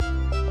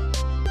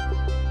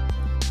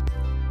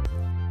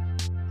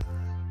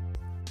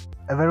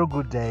A very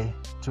good day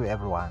to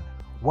everyone.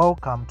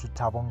 Welcome to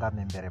Tabonga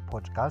Membere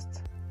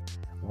podcast,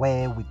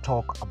 where we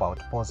talk about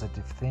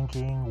positive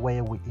thinking,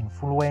 where we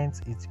influence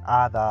each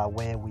other,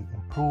 where we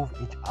improve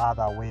each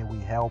other, where we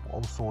help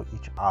also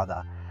each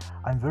other.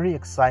 I'm very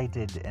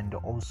excited and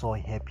also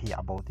happy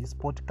about this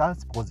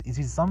podcast because it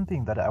is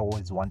something that I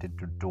always wanted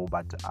to do,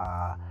 but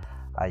I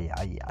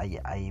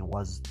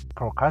was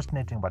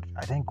procrastinating. But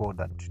I thank God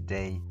that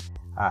today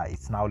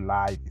it's now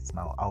live, it's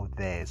now out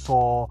there.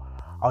 So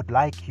I would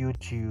like you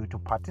to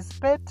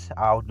participate.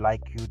 I would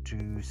like you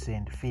to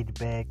send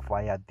feedback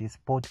via this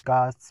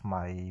podcast,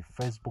 my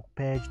Facebook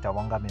page,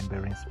 Tabonga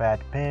Member Inspired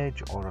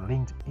page, or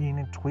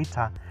LinkedIn,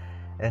 Twitter,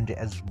 and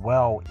as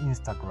well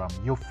Instagram.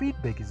 Your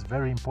feedback is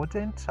very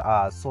important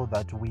so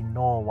that we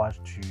know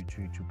what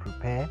to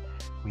prepare,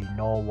 we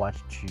know what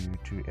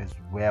to as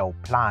well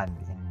plan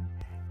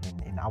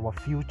in our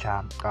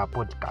future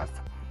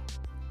podcast.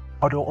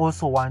 I would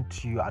also want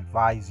to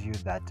advise you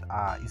that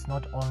it's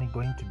not only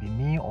going to be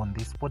me on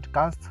this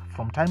podcast.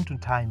 From time to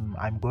time,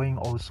 I'm going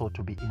also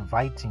to be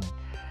inviting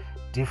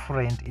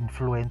different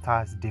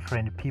influencers,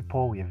 different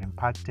people. We have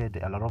impacted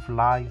a lot of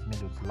lives,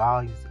 millions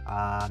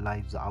of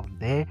lives out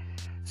there.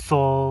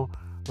 So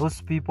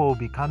those people will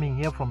be coming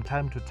here from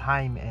time to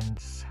time,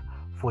 and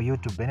for you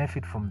to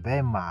benefit from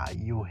them,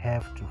 you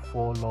have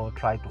to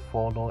try to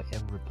follow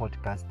every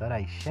podcast that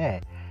I share,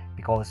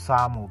 because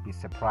some will be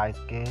surprise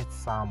guests,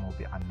 some will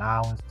be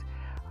announced.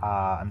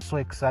 I'm so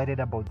excited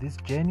about this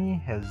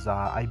journey, as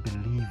I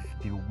believe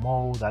the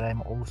more that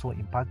I'm also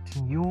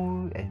impacting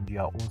you, and you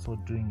are also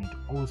doing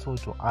it also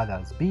to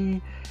others,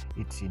 be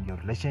it in your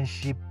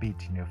relationship, be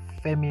it in your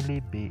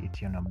family, be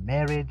it in your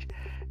marriage,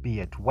 be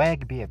it at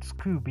work, be it at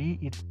school, be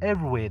it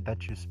everywhere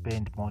that you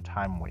spend more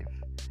time with.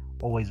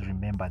 Always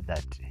remember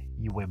that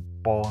you were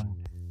born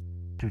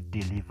to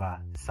deliver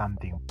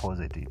something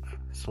positive.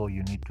 So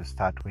you need to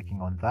start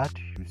working on that.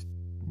 You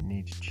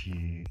need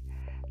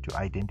to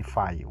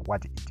identify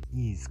what it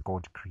is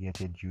God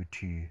created you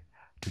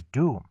to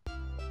do.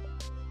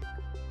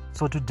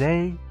 So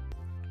today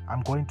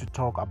I'm going to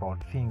talk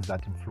about things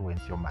that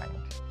influence your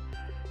mind.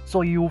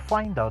 So you'll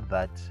find out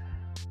that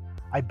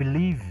I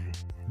believe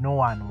no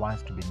one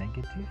wants to be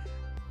negative.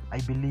 I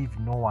believe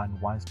no one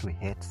wants to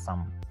hate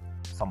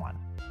someone.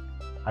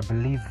 I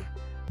believe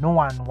no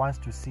one wants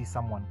to see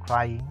someone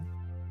crying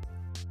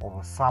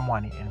or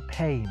someone in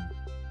pain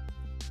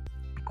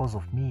because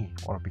of me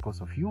or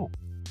because of you.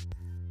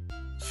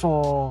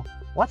 So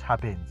what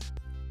happens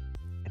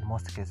in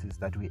most cases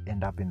that we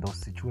end up in those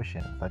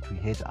situations, that we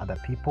hate other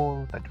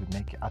people, that we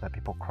make other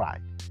people cry?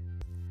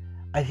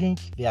 I think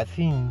there are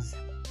things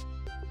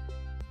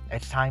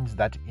at times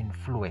that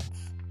influence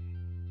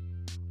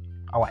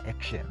our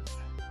actions.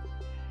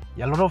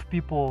 A lot of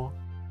people,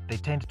 they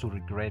tend to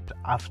regret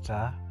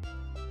after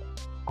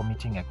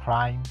committing a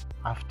crime,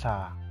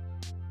 after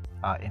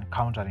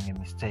encountering a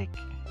mistake,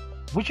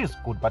 which is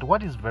good. But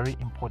what is very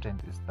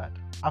important is that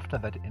after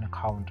that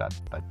encounter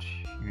that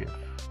you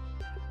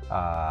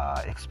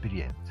have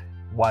experienced,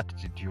 what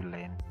did you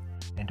learn,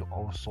 and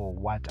also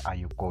what are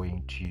you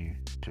going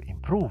to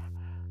improve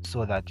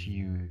so that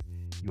you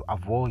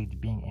avoid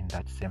being in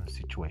that same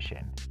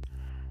situation.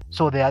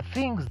 So there are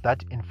things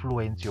that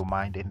influence your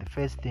mind, and the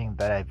first thing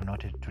that I've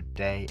noted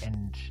today,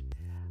 and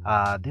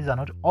these are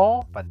not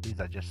all, but these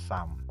are just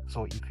some.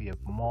 So if you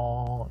have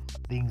more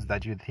things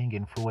that you think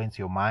influence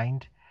your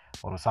mind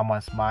or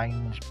someone's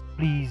mind,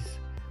 please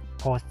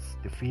post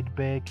the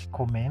feedback,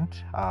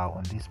 comment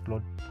on this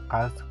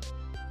podcast,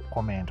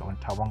 comment on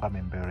Tabonga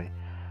Membere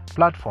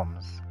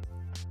platforms.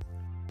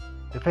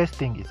 The first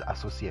thing is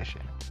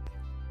association.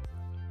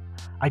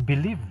 I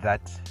believe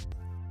that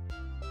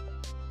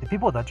the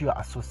people that you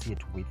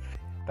associate with,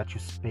 that you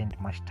spend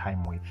much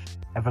time with,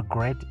 have a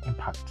great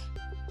impact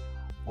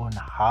on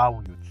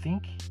how you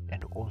think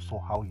and also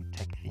how you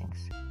take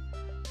things.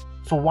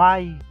 So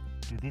why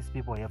do these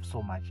people have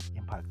so much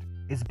impact?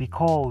 It's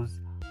because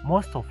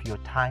most of your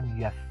time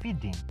you are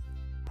feeding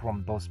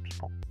from those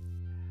people.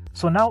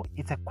 So now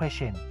it's a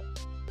question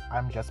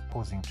I'm just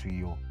posing to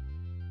you.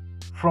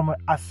 From an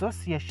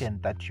association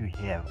that you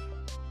have,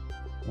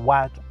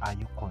 what are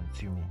you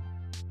consuming?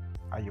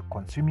 Are you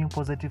consuming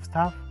positive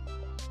stuff,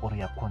 or are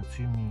you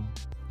consuming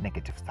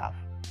negative stuff?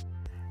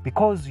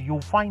 Because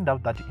you'll find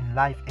out that in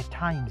life at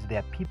times there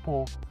are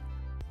people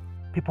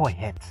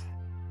hate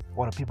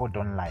or people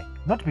don't like.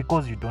 Not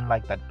because you don't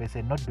like that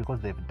person, not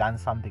because they've done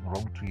something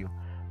wrong to you,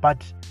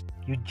 but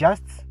you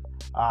just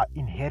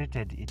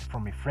inherited it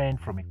from a friend,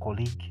 from a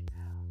colleague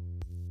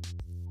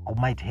who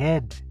might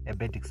had a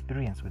bad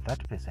experience with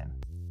that person.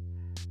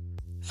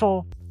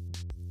 So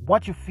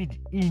what you feed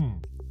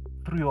in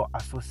through your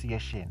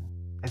association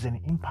has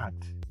an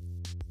impact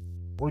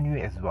on you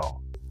as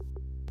well.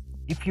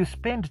 If you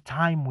spend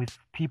time with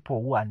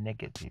people who are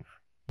negative,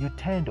 you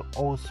tend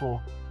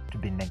also to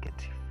be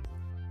negative.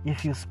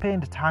 If you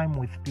spend time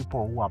with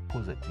people who are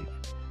positive,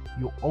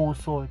 you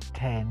also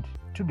tend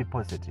to be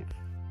positive.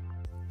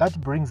 That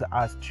brings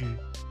us to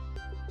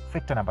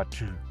factor number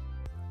 2.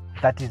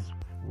 That is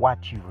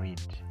what you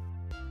read.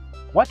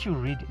 what you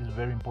read is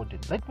very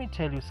important. Let me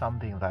tell you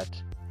something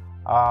that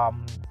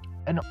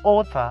an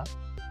author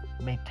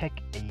may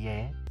take a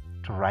year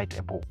to write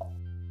a book.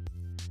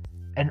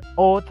 An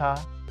author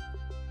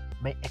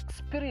may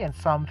experience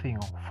something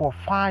for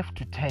 5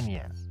 to 10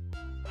 years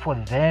for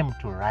them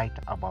to write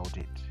about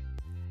it.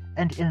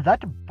 And in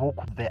that book,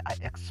 there are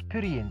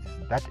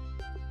experiences that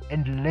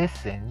and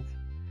lessons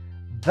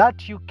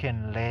that you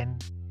can learn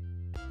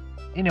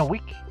in a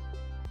week,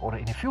 or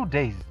in a few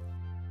days,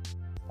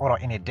 or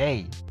in a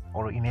day,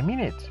 or in a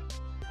minute,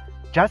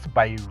 just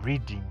by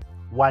reading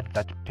what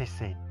that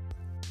person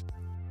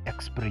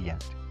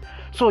experienced.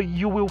 So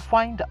you will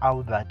find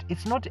out that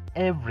it's not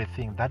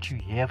everything that you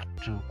have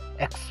to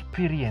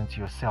experience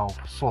yourself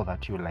so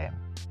that you learn.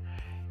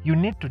 You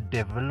need to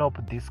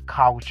develop this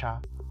culture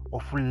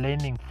of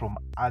learning from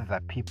other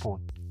people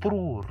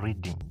through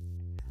reading,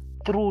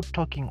 through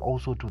talking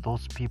also to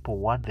those people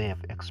what they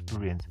have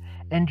experienced,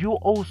 and you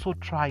also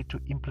try to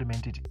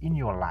implement it in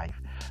your life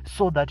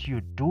so that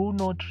you do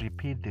not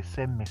repeat the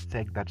same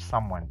mistake that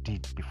someone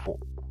did before.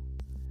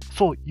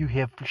 So you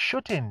have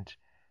shortened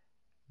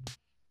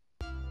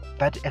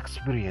that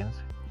experience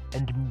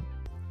and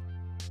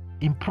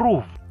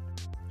improve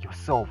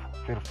yourself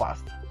very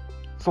fast.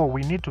 So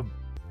we need to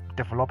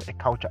develop a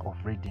culture of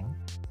reading.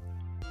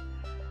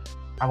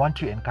 I want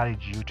to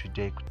encourage you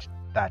today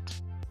that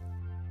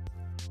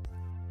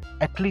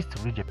at least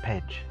read a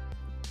page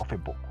of a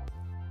book.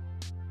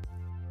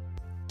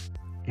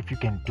 If you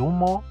can do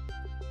more,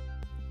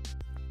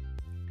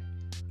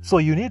 so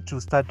you need to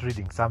start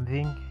reading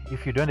something.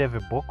 If you don't have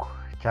a book,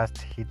 just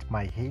hit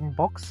my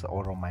inbox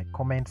or on my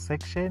comment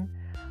section.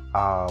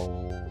 I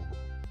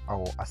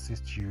will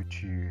assist you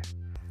to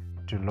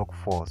look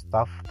for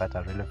stuff that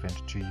are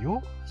relevant to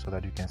you so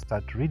that you can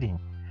start reading.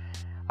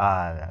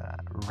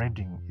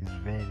 Reading is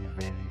very,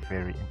 very,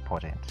 very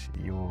important.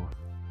 You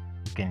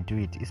can do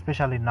it,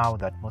 especially now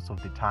that most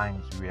of the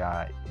times we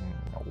are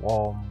in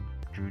warm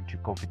due to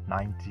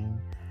COVID-19.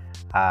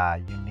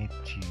 You need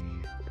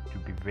to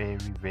be very,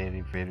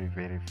 very, very,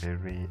 very,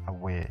 very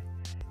aware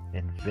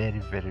and very,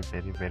 very,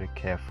 very, very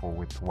careful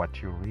with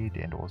what you read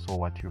and also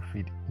what you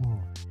feed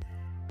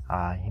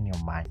in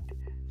your mind.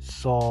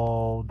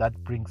 So that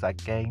brings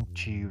again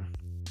to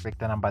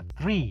factor number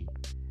 3.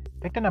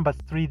 Factor number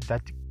 3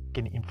 that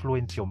can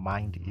influence your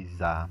mind is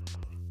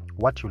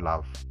what you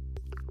love.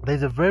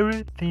 There's a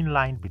very thin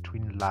line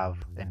between love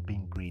and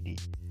being greedy.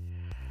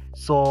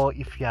 So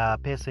if you're a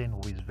person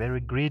who is very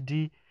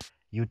greedy,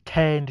 you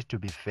tend to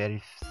be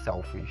very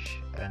selfish,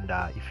 and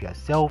if you're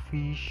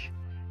selfish,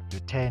 you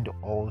tend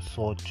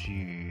also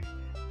to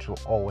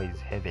always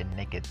have a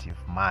negative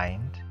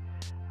mind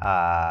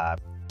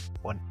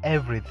on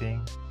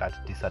everything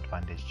that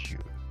disadvantages you.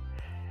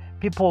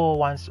 People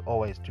want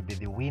always to be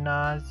the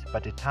winners,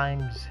 but at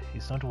times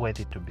it's not worth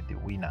it to be the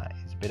winner.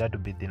 It's better to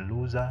be the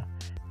loser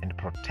and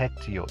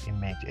protect your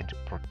image and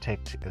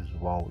protect as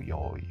well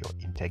your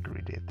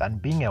integrity than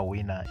being a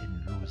winner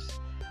and lose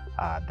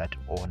that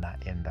honor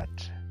and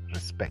that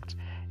respect.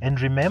 And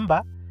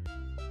remember,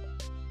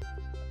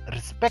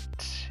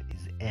 respect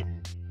is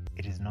earned,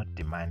 it is not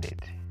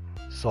demanded.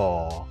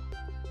 So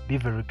be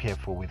very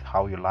careful with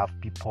how you love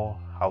people,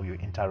 how you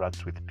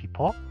interact with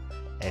people,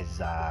 as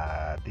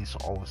this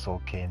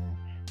also can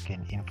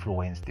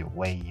influence the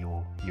way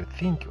you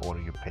think or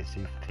you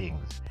perceive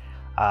things.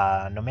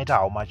 No matter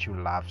how much you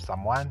love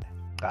someone,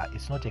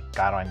 it's not a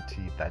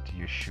guarantee that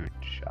you should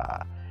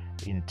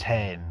in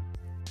turn,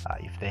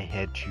 if they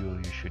hate you,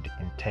 you should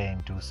in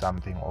turn do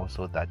something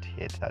also that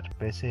hate that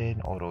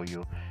person, or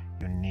you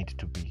need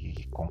to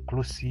be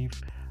conclusive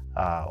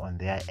on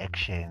their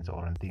actions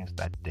or on things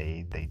that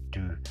they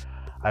do.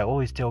 I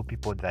always tell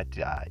people that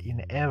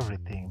in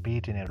everything, be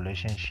it in a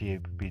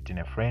relationship, be it in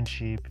a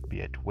friendship, be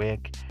it at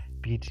work,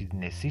 be it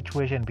in a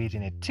situation, be it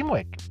in a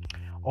teamwork,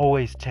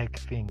 always take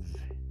things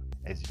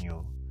as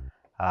new.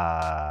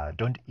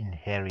 Don't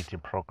inherit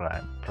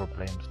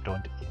problems,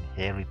 don't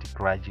inherit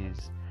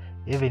grudges.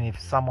 Even if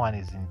someone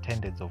is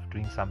intended of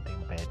doing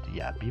something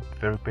bad, be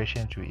very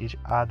patient with each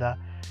other.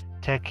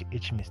 Take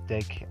each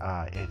mistake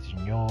as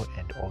new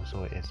and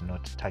also as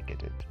not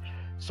targeted.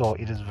 So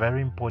it is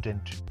very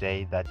important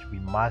today that we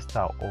master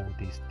all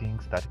these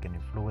things that can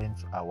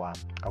influence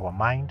our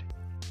mind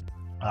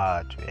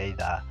to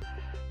either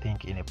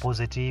think in a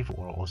positive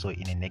or also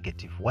in a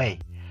negative way.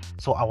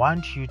 So I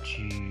want you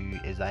to,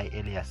 as I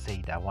earlier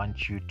said, I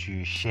want you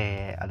to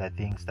share other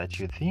things that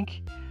you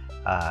think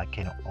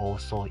can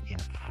also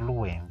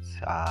influence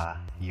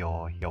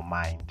your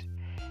mind.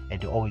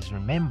 And always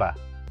remember,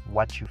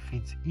 what you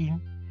feed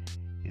in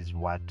is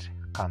what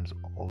comes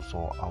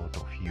also out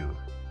of you.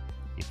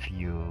 If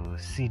you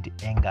seed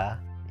anger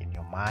in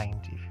your mind,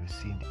 if you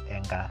seed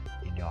anger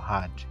in your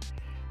heart,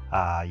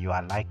 you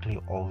are likely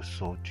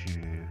also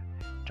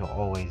to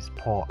always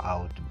pour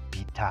out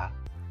bitter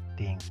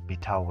things,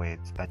 bitter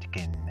words that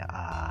can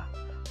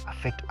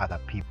affect other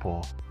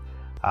people.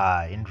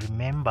 And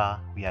remember,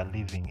 we are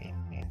living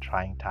in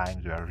trying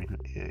times. We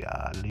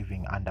are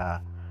living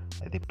under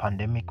the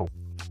pandemic of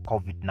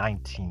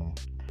COVID-19,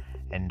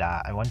 And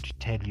I want to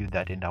tell you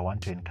that, and I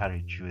want to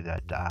encourage you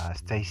that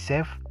stay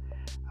safe,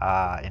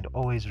 and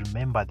always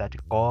remember that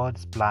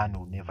God's plan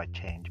will never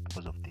change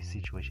because of the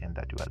situation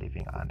that you are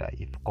living under.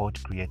 If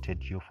God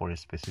created you for a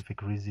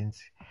specific reasons,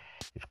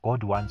 if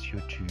God wants you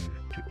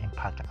to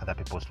impact other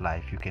people's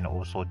life, you can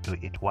also do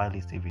it while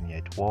it's even you're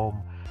at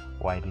home,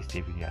 while it's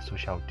even you're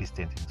social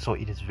distancing. So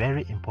it is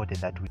very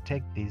important that we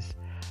take these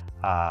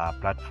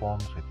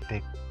platforms,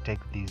 we take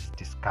these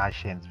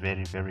discussions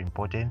very, very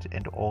important,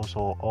 and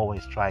also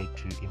always try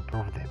to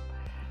improve them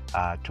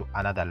to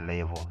another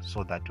level,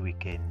 so that we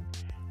can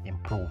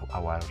improve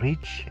our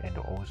reach and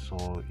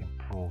also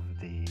improve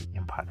the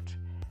impact.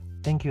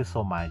 Thank you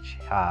so much.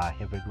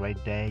 Have a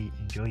great day,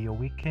 enjoy your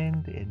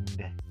weekend,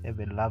 and have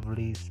a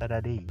lovely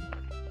Saturday.